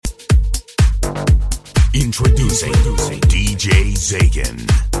Introducing DJ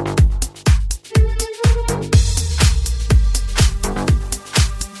Zaken.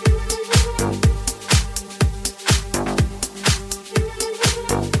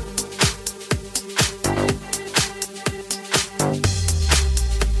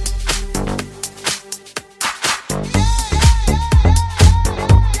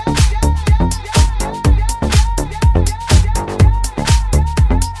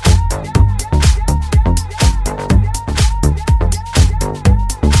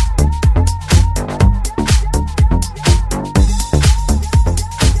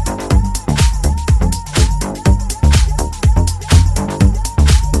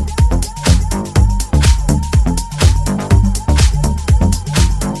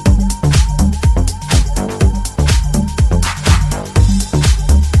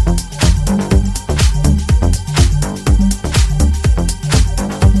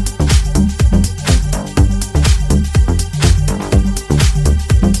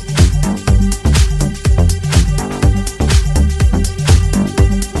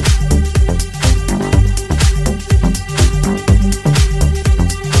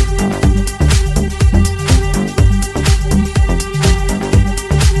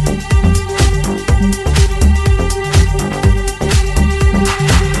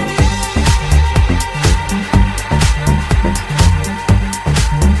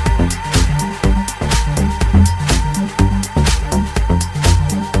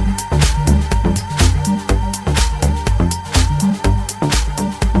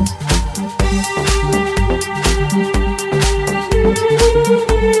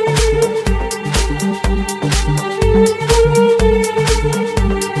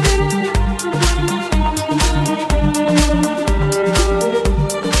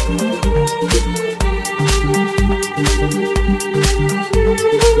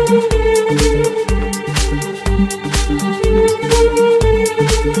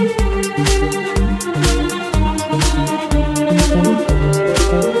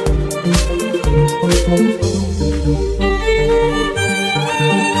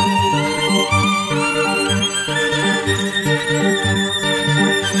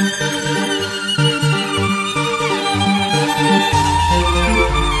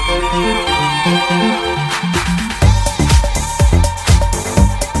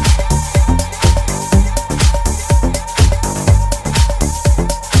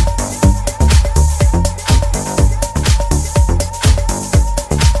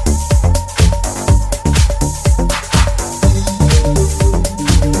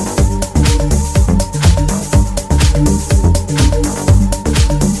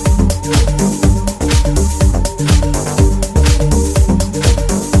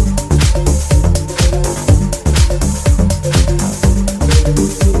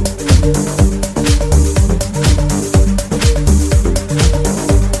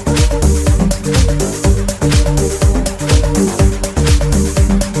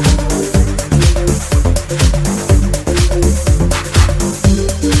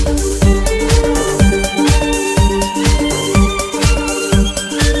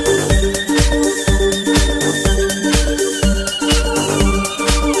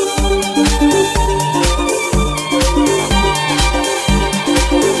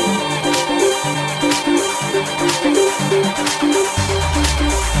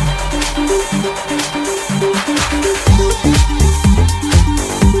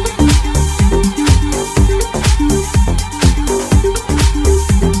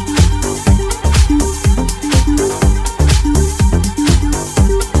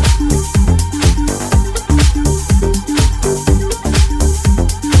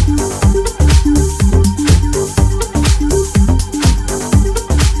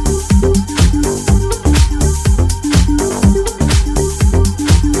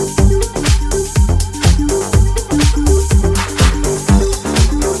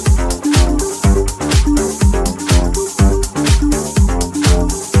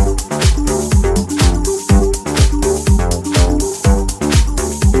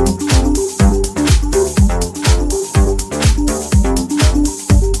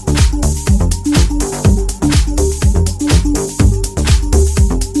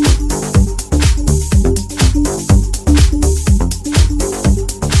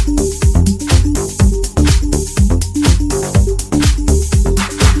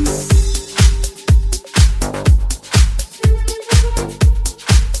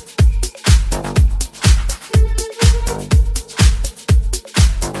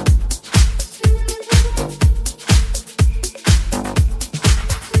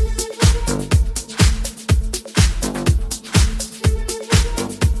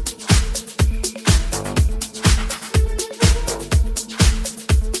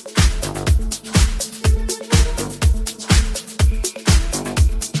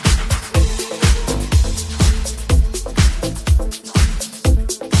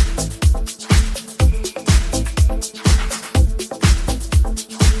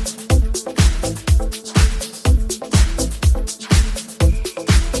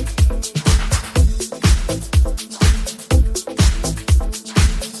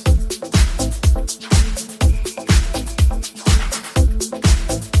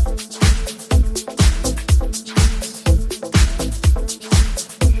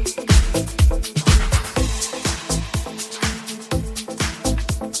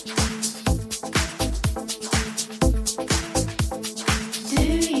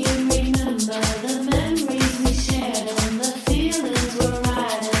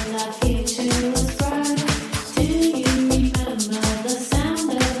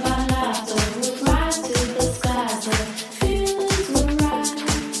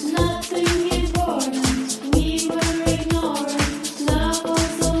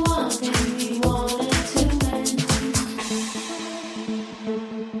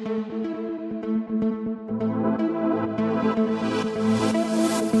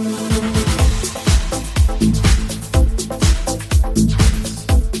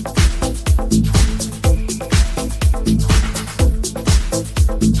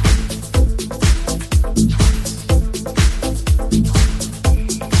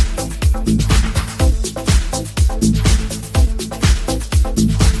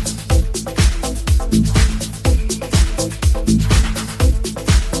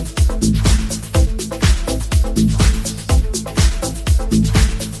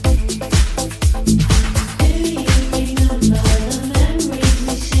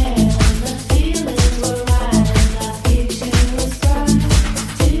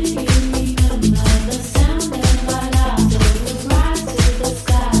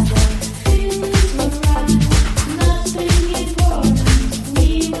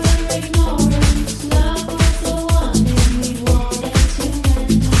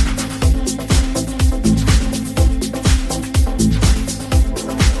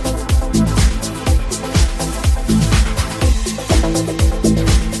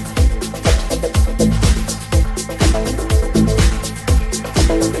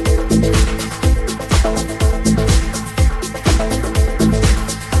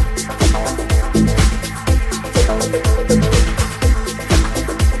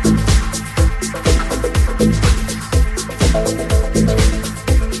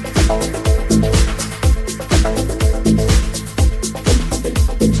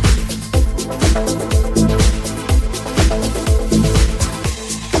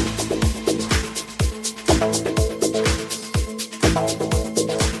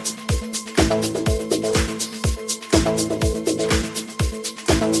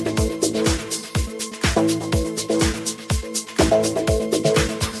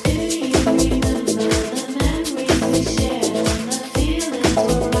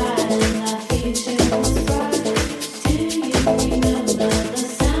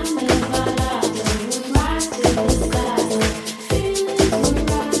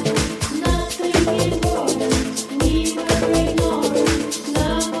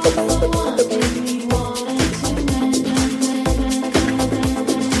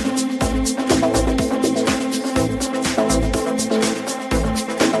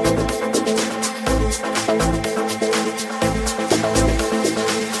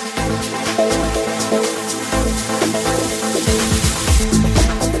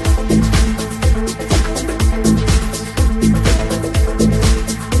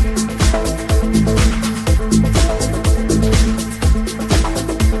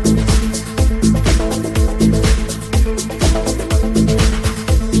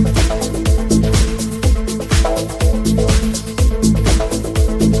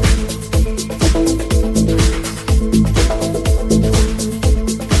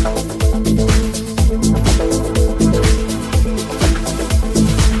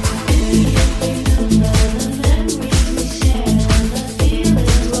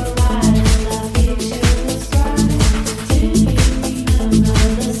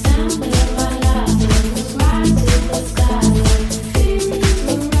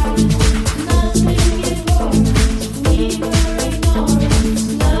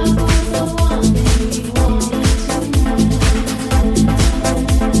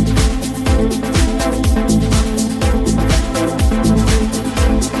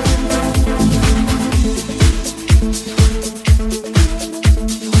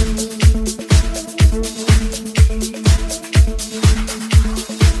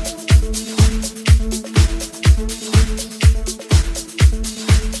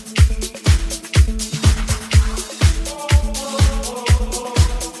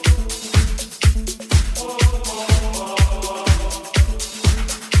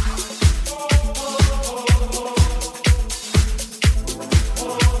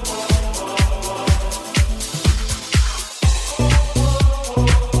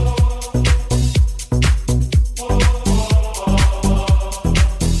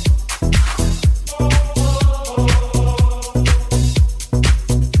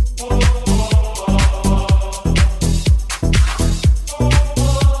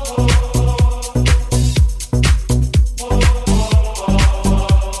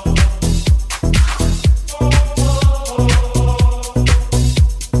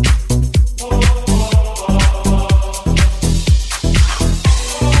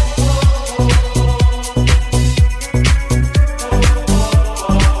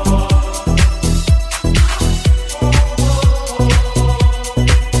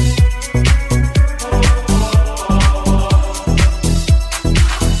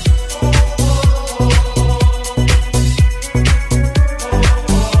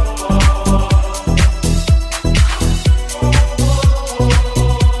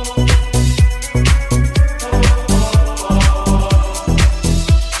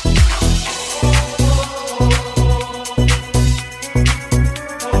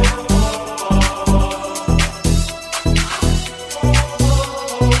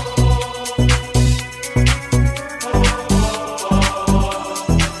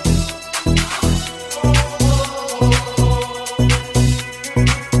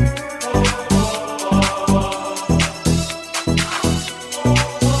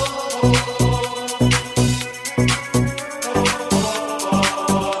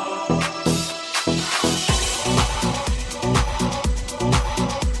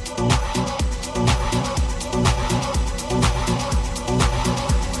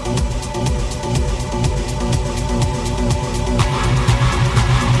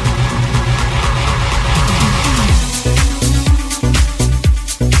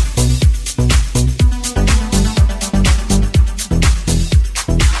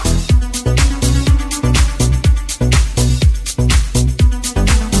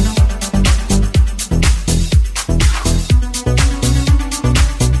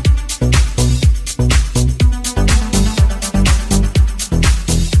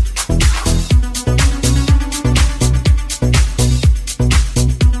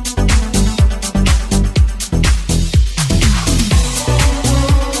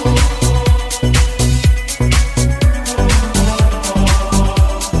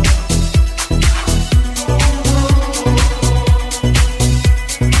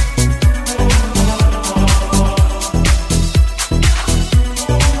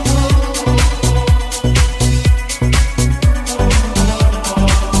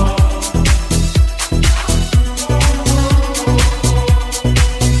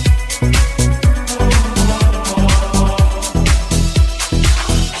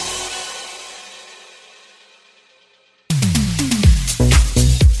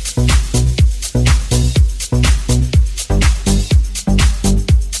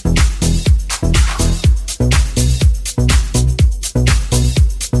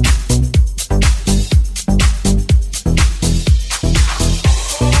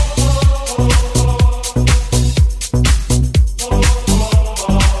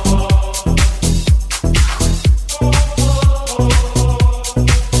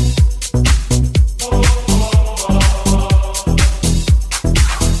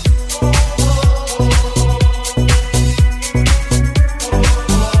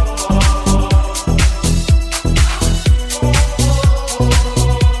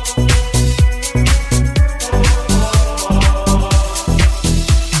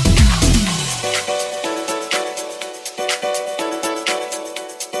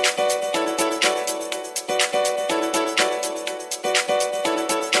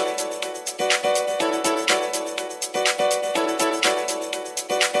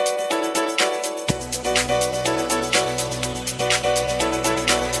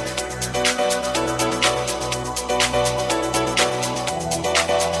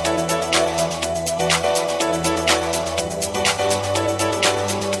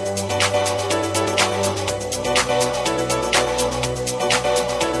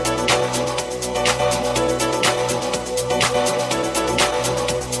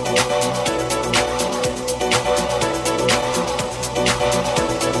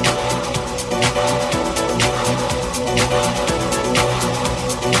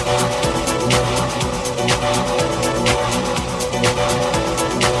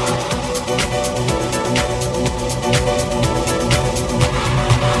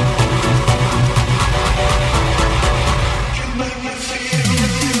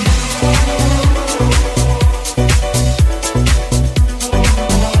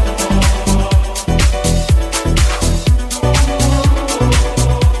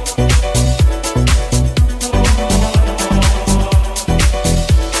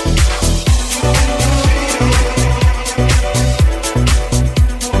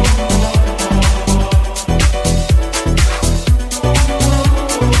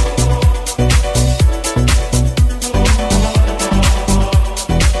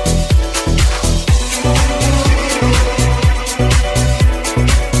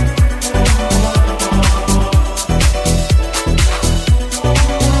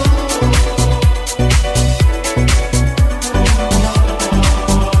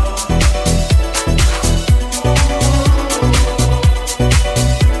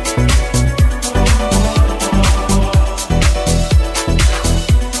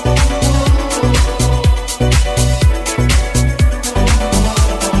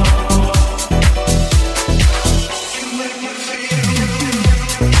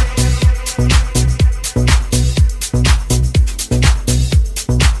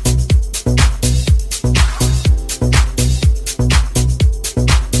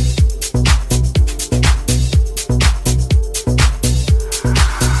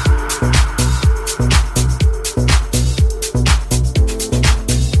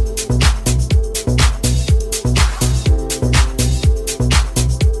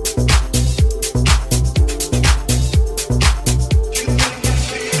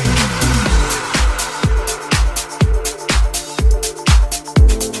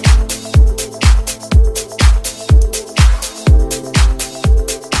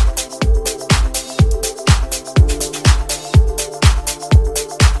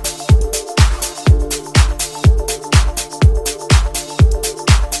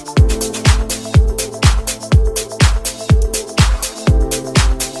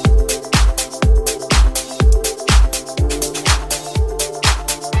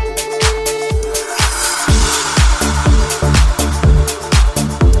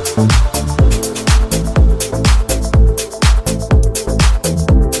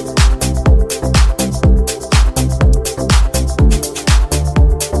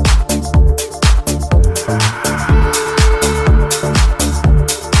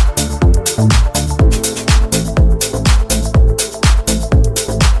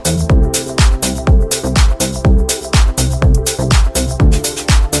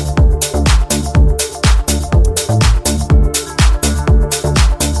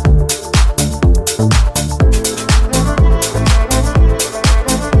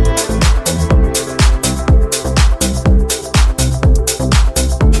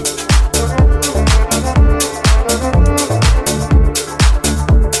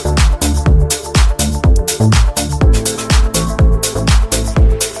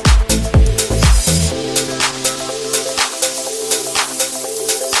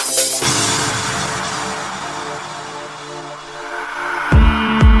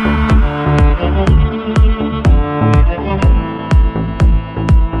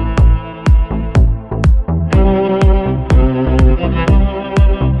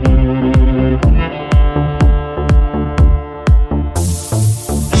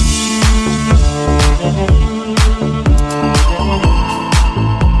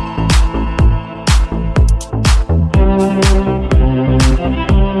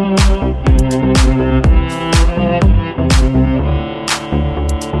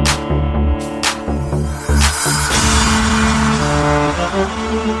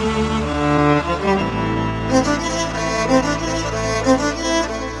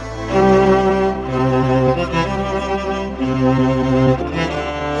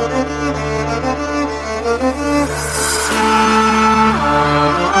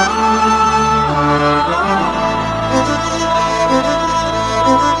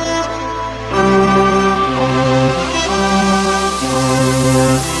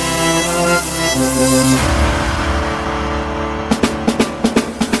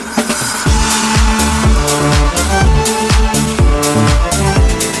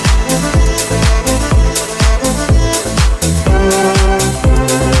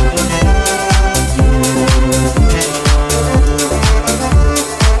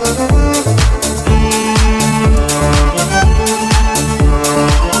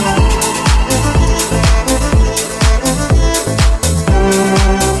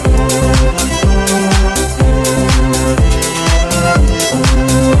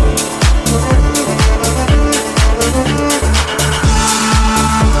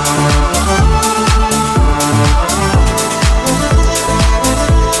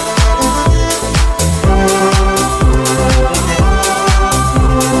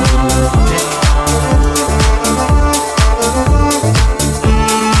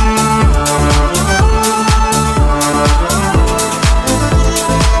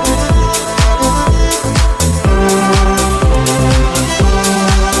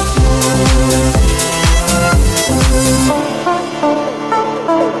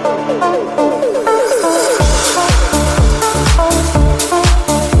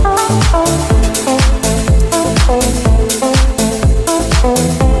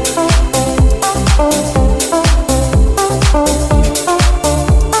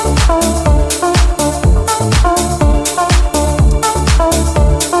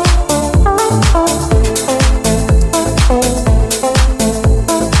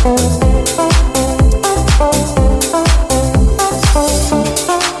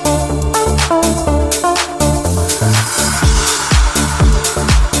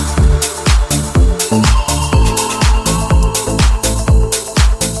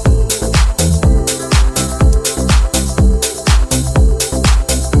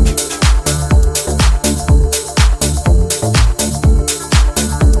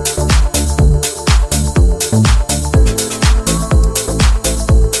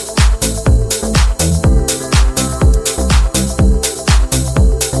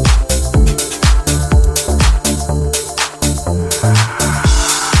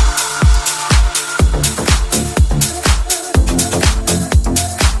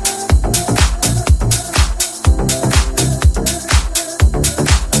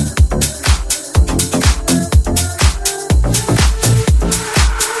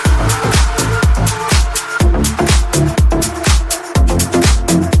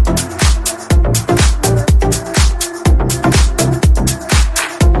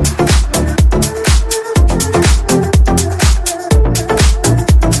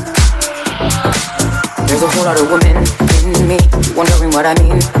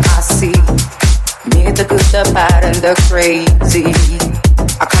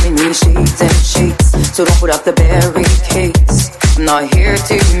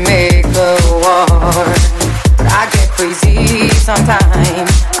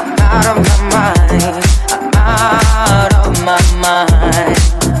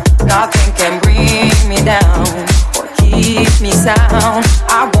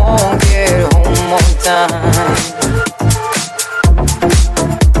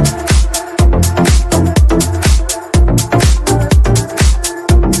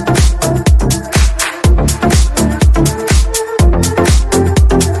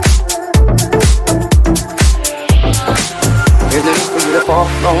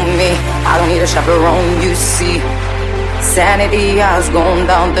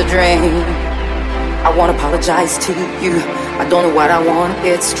 To you, I don't know what I want,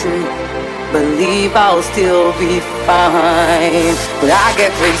 it's true. Believe I'll still be fine. But I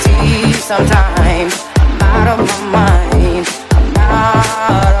get crazy sometimes. I'm out of my mind. I'm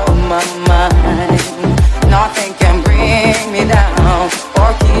out of my mind. Nothing can bring me down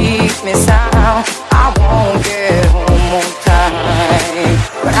or keep me sound. I won't get home on time.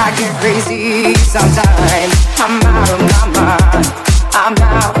 But I get crazy sometimes. I'm out of my mind. I'm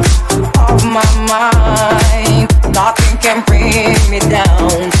out of my mind. Nothing can bring me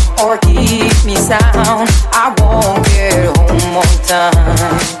down or keep me sound. I won't get home on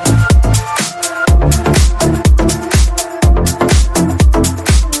time.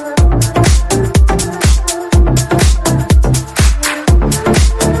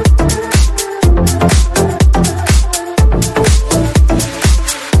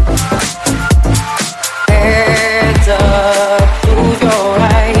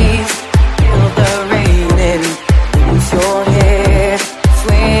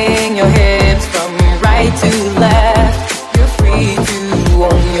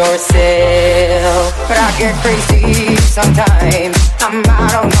 Get crazy sometimes. I'm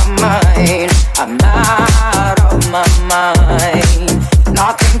out of my mind. I'm out of my mind.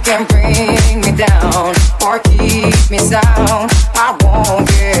 Nothing can bring me down or keep me sound. I won't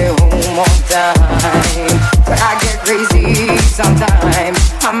get home on time. But I get crazy sometimes.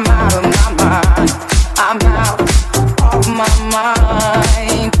 I'm out of my mind. I'm out of my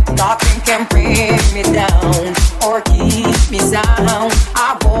mind. Nothing can bring me down or keep me sound.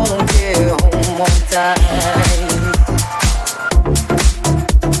 I won't get home on time.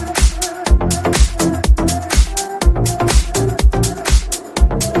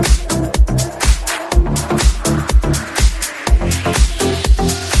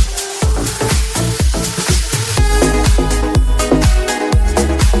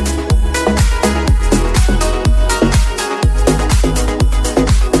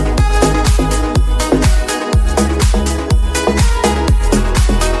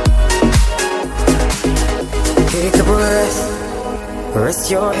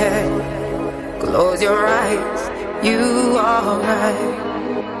 Rest your head, close your eyes, you are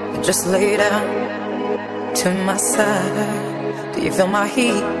right. Just lay down to my side. Do you feel my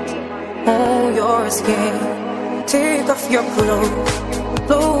heat on your skin? Take off your clothes,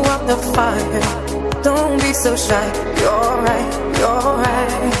 blow out the fire. Don't be so shy. You're right, you're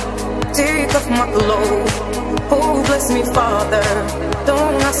right. Take off my clothes. Oh, bless me, Father.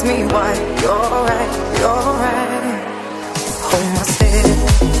 Don't ask me why. You're right, you're right. Hold my step.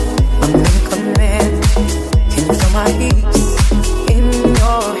 I'm in command. Can you feel my heat in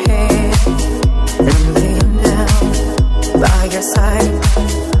your hand? And I'm laying down by your side.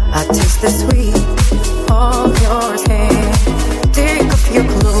 I taste the sweet of your hand. Take off your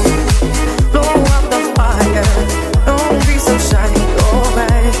clothes, blow out the fire. Don't be so shy. You're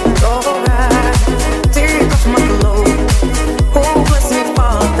right, you're right. Take off my clothes. Oh, bless me,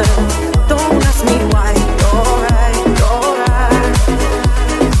 Father. Don't ask me why. You're right, you're right.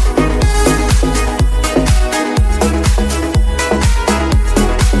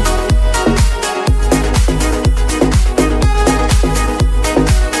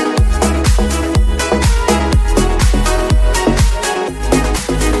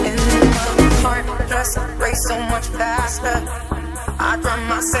 So much faster. I drown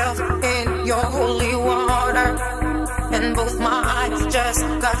myself in your holy water, and both my eyes just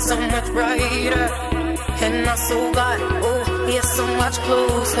got so much brighter, and my soul got, oh, yeah, so much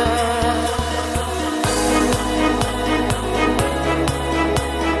closer.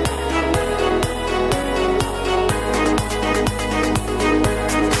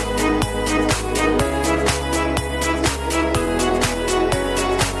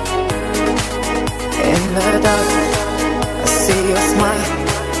 In the dark, I see your smile.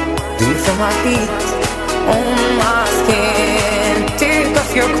 Do you feel my heat on my skin? Take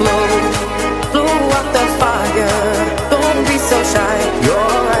off your clothes, blow out the fire. Don't be so shy.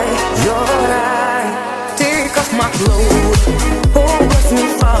 You're right, you're right. Take off my clothes. Oh, bless me,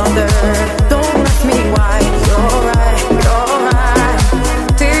 Father. Don't ask me why. You're right, you're right.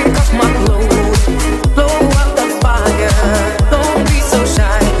 Take off my clothes, blow out the fire. Don't be so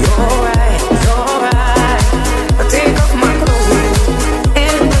shy. You're right, you're right. Take off my clothes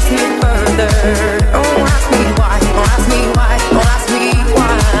and bless me further. Don't ask me why, don't ask me why, don't ask me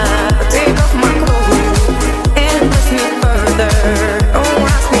why. Take off my clothes and bless me further. Don't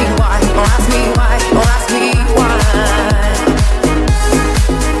ask me why, don't ask me why, don't ask me why.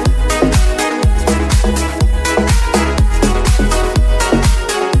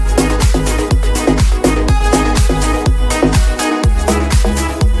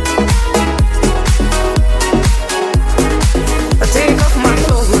 Take off my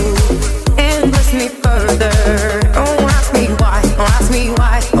clothes and bless me further. Don't ask me why, don't ask me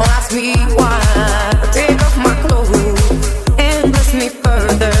why, don't ask me why. Take off my clothes and bless me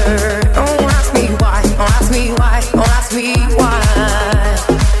further. Don't ask me why, don't ask me why, don't ask me why.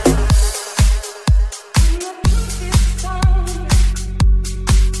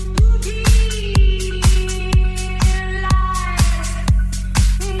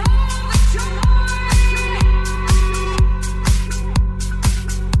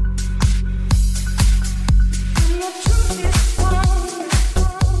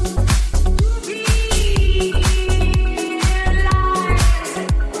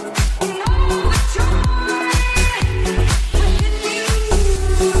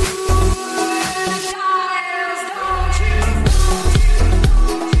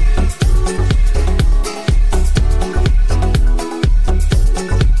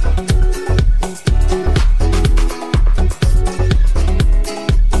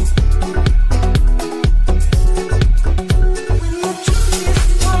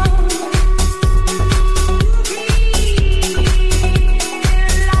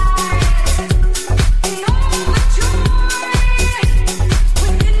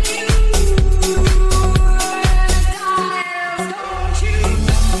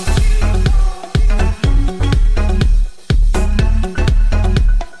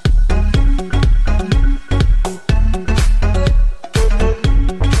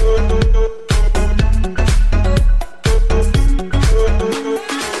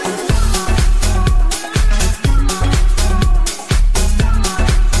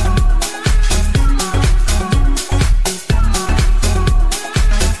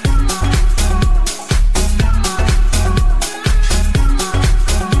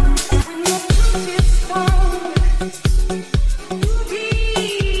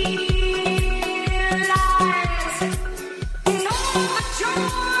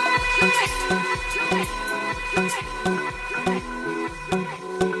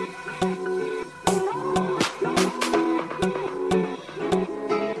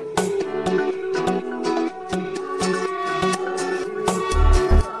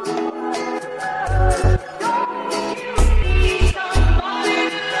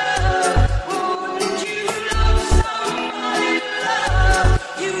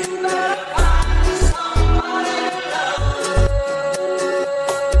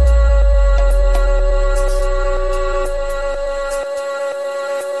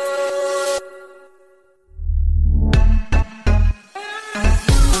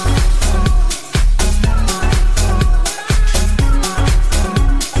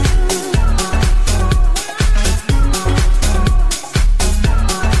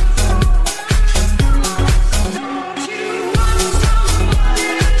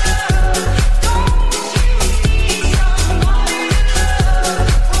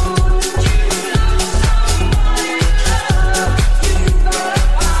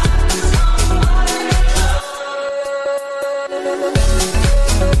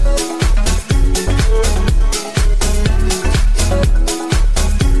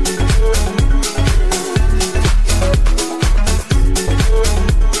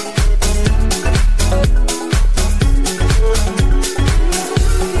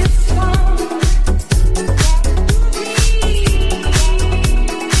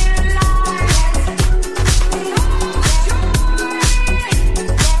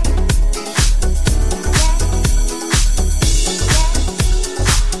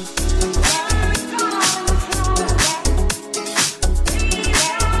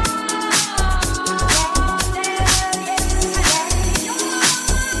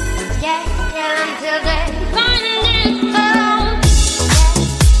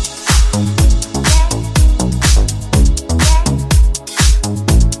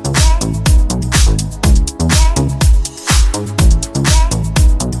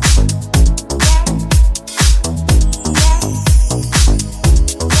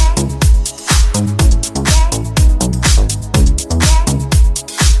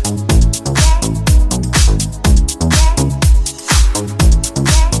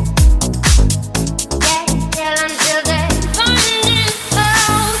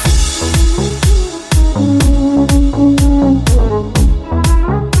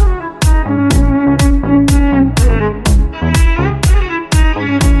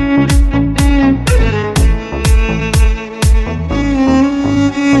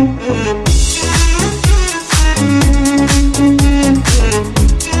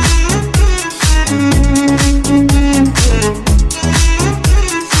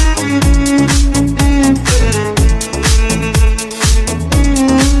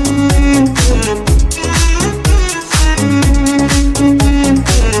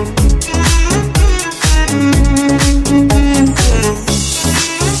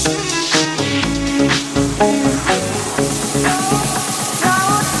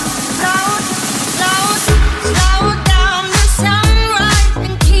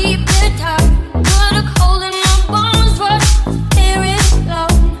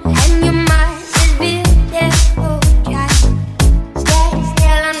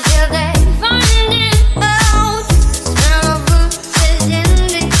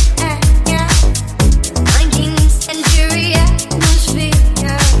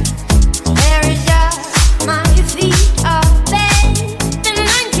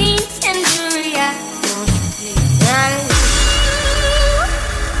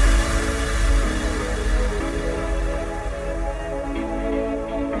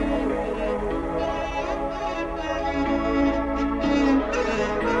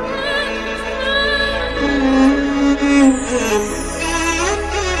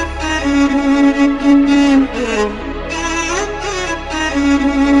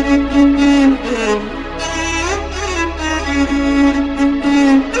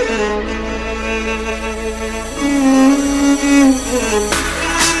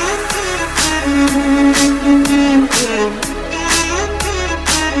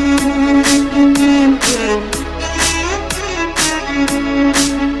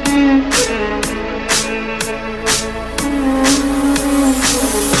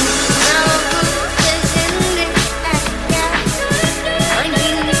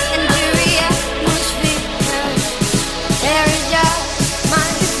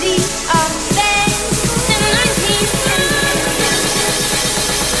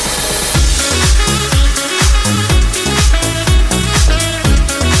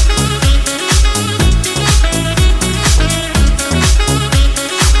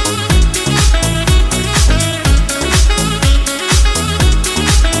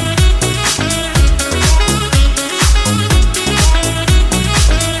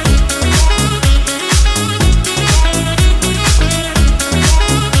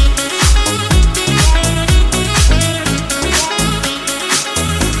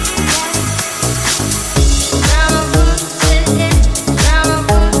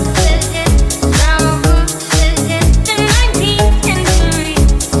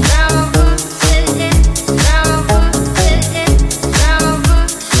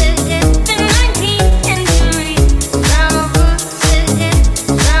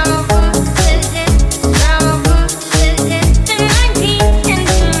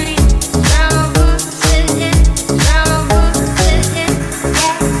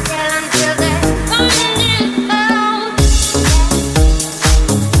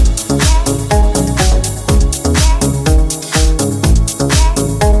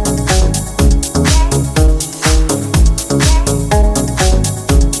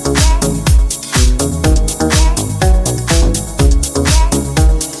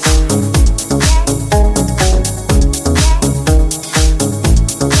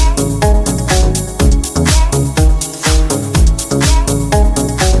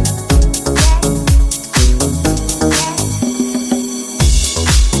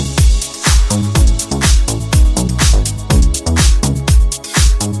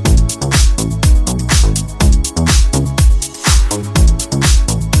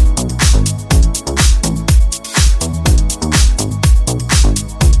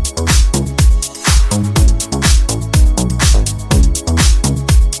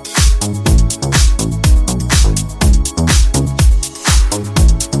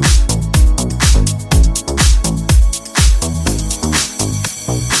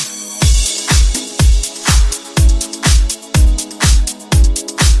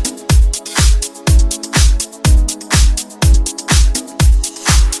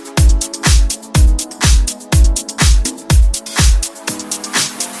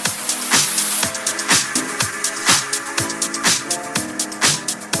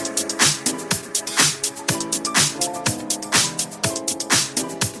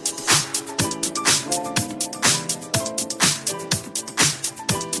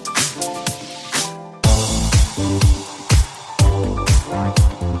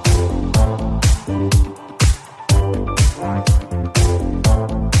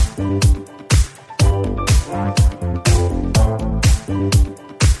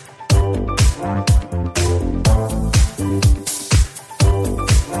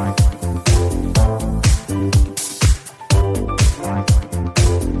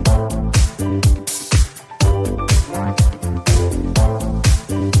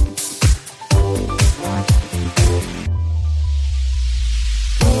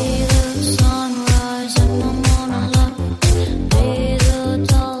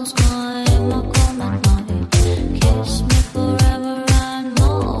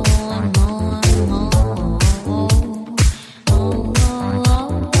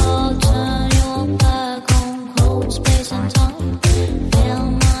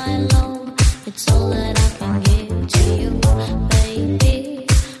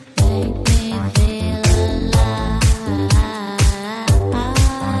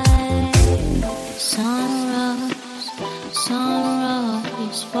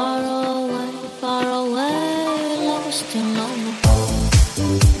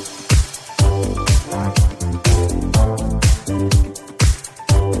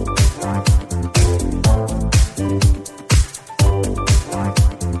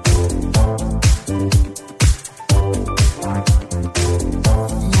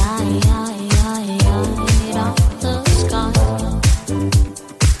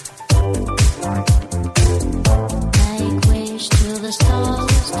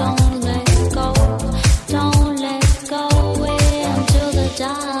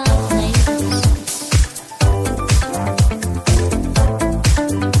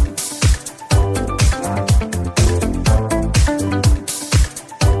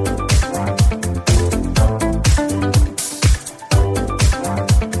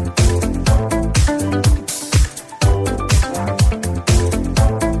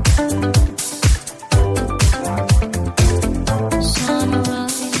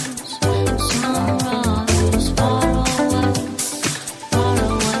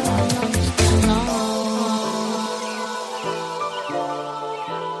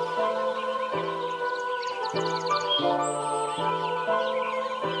 I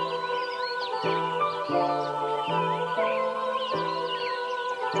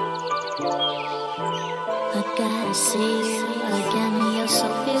gotta see you again, you're so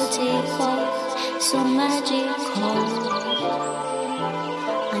beautiful, so magical.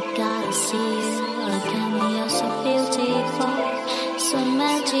 I gotta see you again, you're so beautiful, so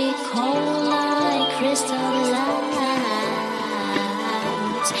magical, like crystal lights,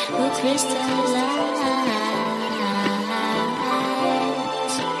 with crystal lights.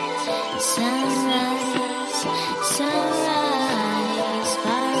 Sunrise, sunrise,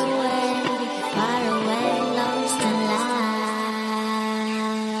 far away, lost in light.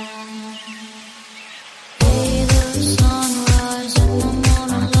 Be the sunrise in the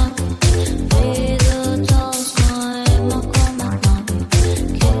morning light. Be the dull sky in my common night.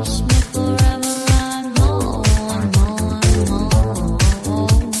 Kiss me forever and more and more and more.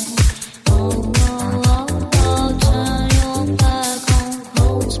 Oh, turn your back on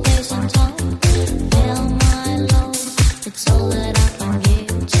cold space and time. Feel my love, it's all that I can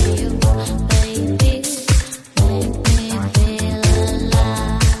give to you, baby. Make me feel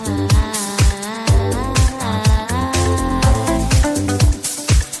alive.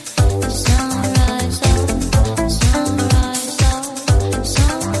 Sunrise, oh, sunrise, oh,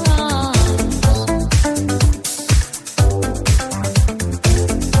 sunrise,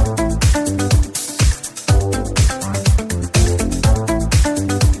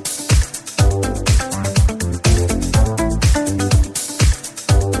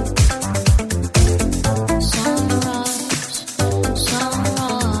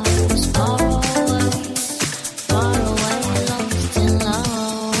 far away, lost in love.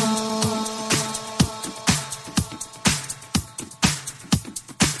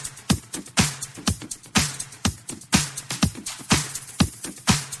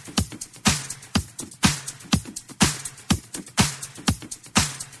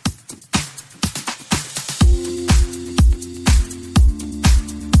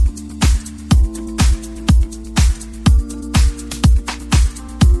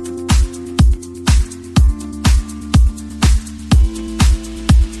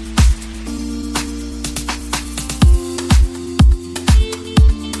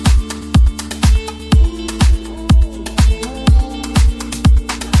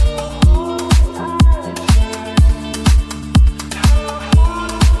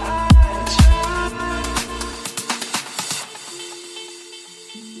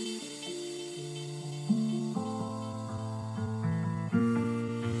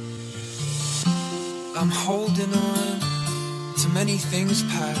 I'm holding on to many things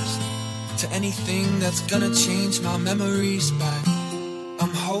past, to anything that's gonna change my memories back.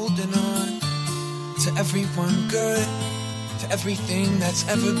 I'm holding on to everyone good, to everything that's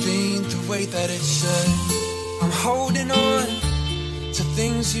ever been the way that it should. I'm holding on to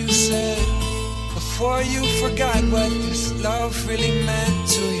things you said before you forgot what this love really meant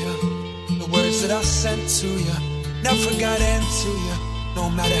to you. The words that I sent to you never got into you. No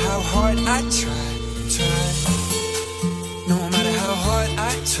matter how hard I tried. No matter how hard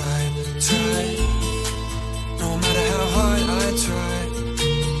I tried. No matter how hard I tried.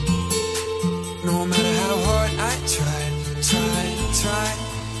 No matter how hard I tried.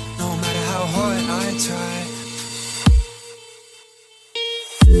 No matter how hard I tried.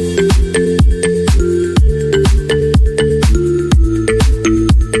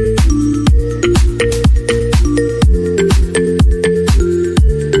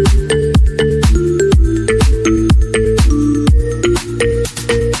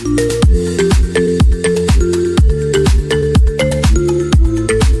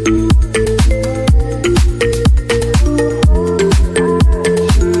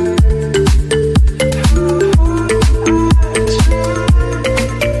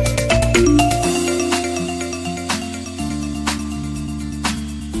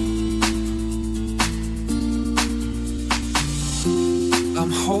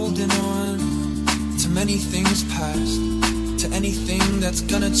 I'm holding on to many things past, to anything that's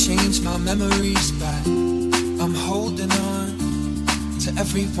gonna change my memories back. I'm holding on to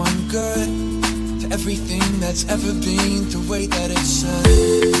everyone good, to everything that's ever been the way that it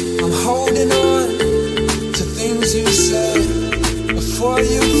should. I'm holding on to things you said before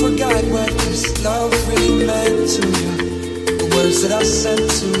you forgot what this love really meant to you. The words that I sent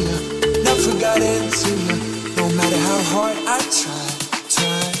to you never got into you. No matter how hard I tried.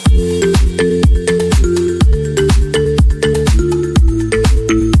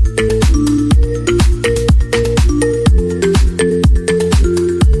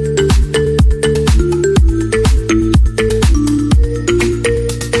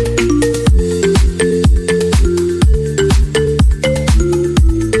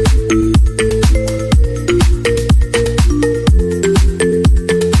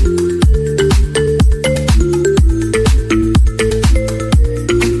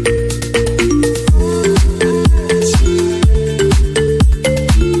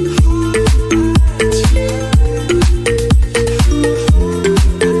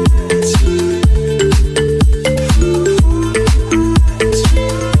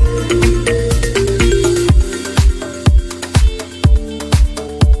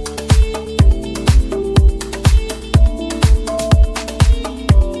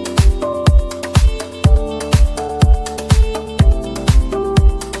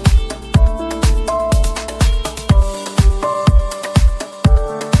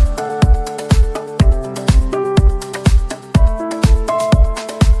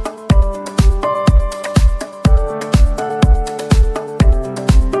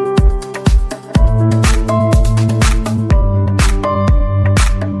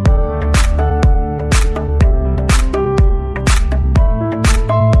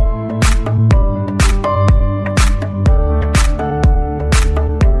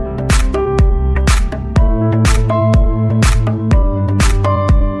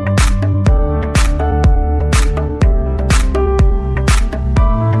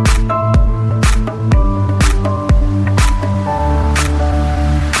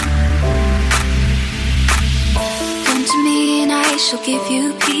 eyes will give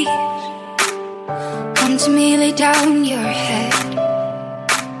you peace. Come to me, lay down your head.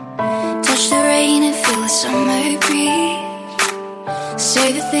 Touch the rain and feel the summer breeze.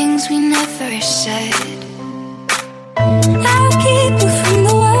 Say the things we never said. I'll keep you from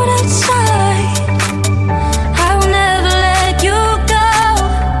the world outside. I will never let you go.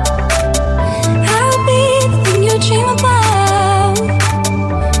 I'll be the thing you dream about.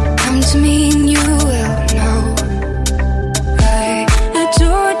 Come to me and you will know. I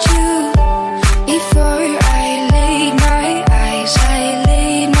adored you before I laid my eyes. I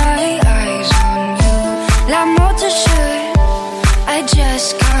laid my eyes on you. L'amour te jure, I just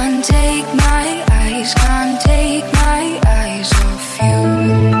can't take my eyes, can't take my eyes off you.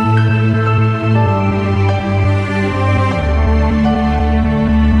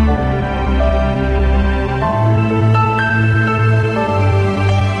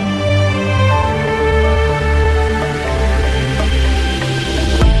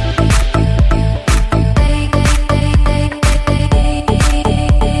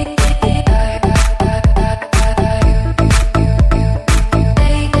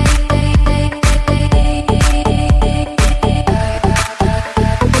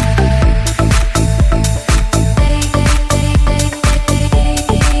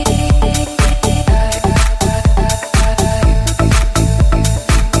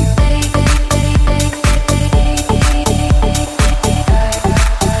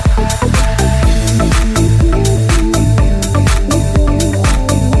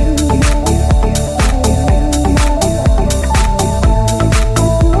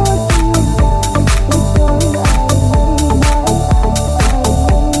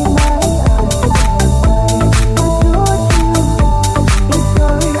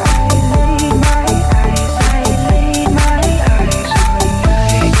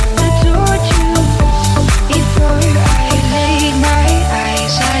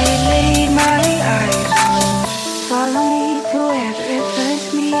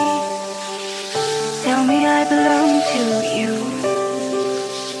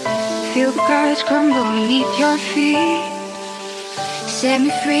 Feel the cards crumble beneath your feet. Set me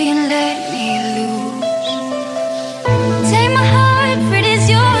free and let me loose. Take my heart, for it is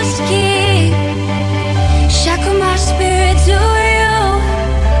yours to keep. Shackle my spirit to you.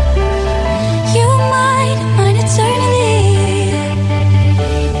 You mine eternally.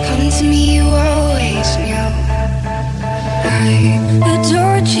 Come to me, you always knew. I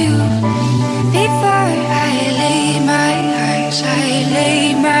adored you before I laid my eyes. I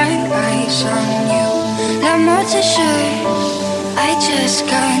laid my eyes on you. L'amour te jure, I just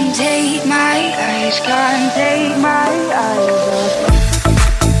can't take my eyes, can't take my eyes off.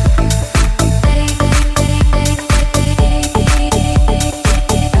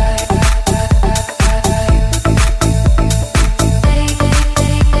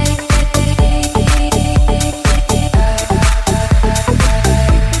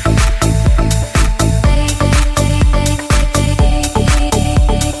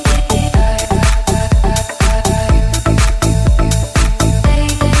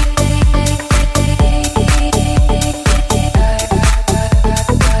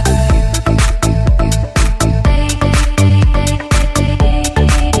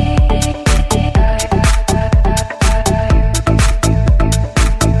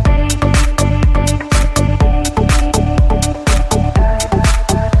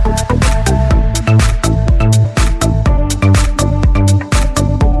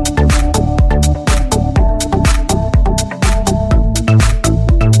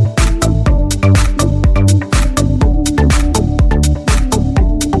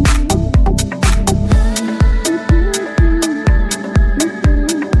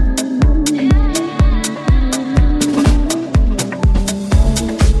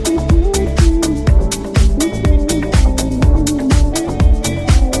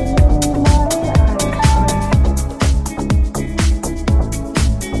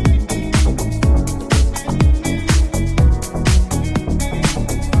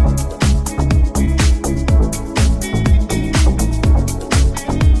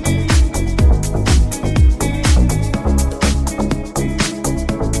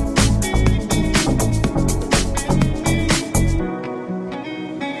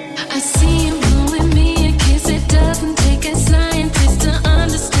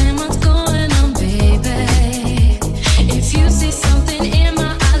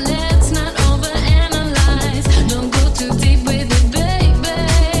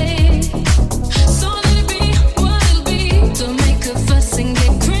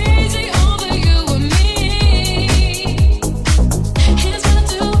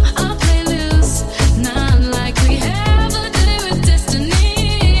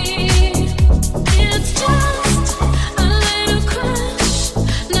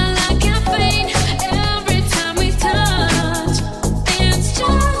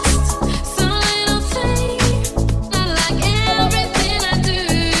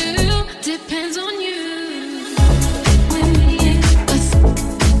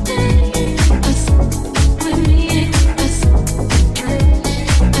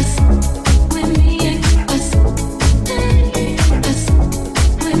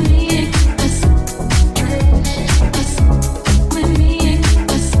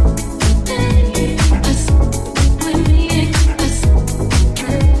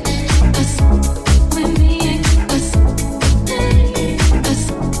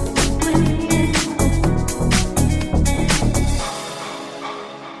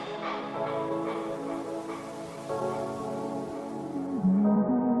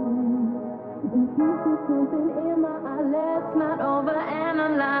 Let's not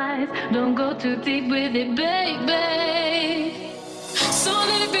overanalyze. Don't go too deep with it, baby. So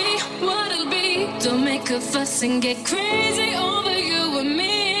let it be what it'll be. Don't make a fuss and get crazy over you and me.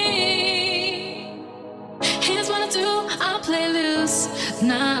 Here's what I do, I'll play loose.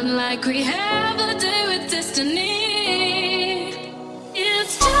 Not like we have a day with destiny.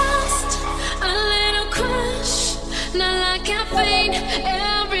 It's just a little crush, not like caffeine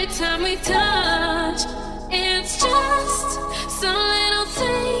every time we touch. It's just some little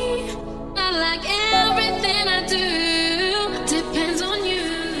thing, not like everything I do depends on you.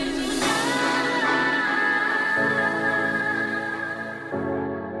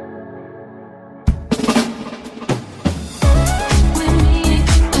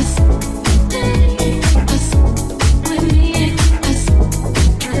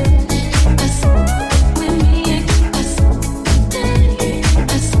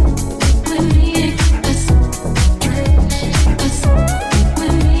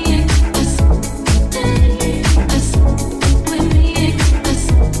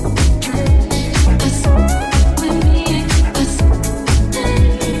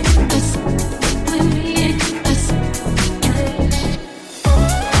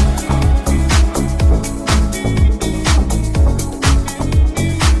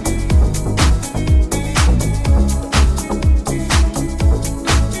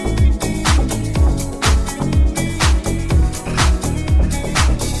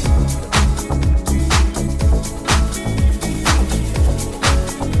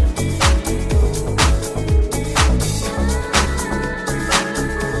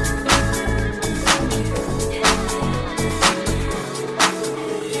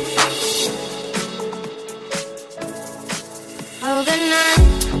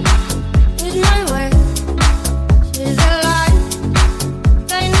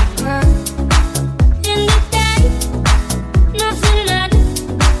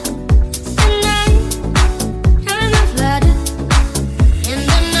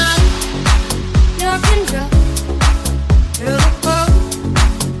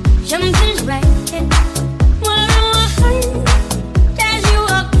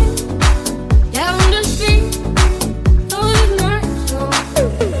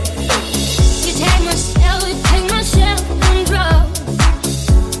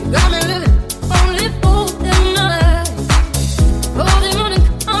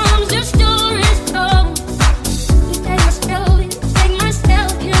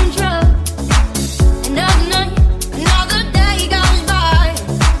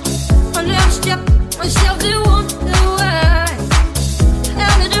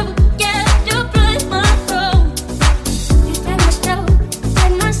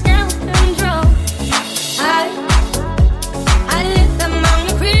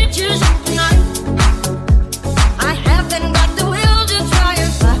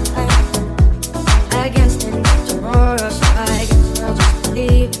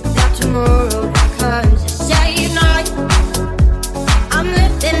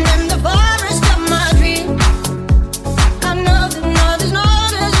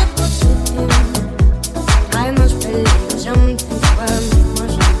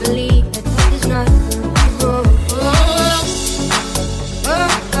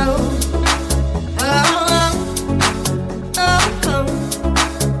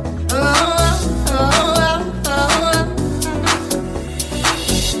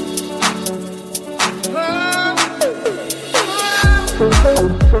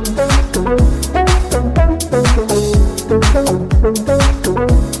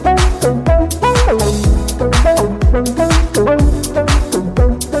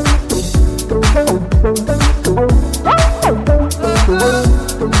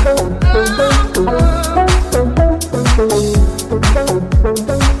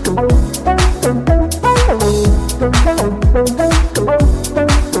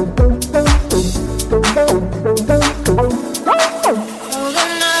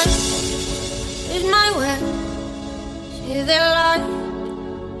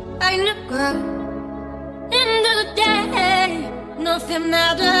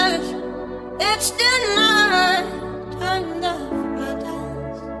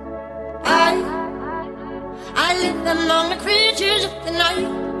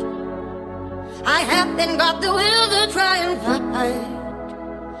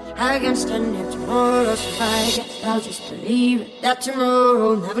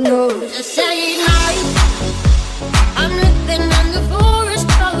 Tomorrow never knows. Just say night.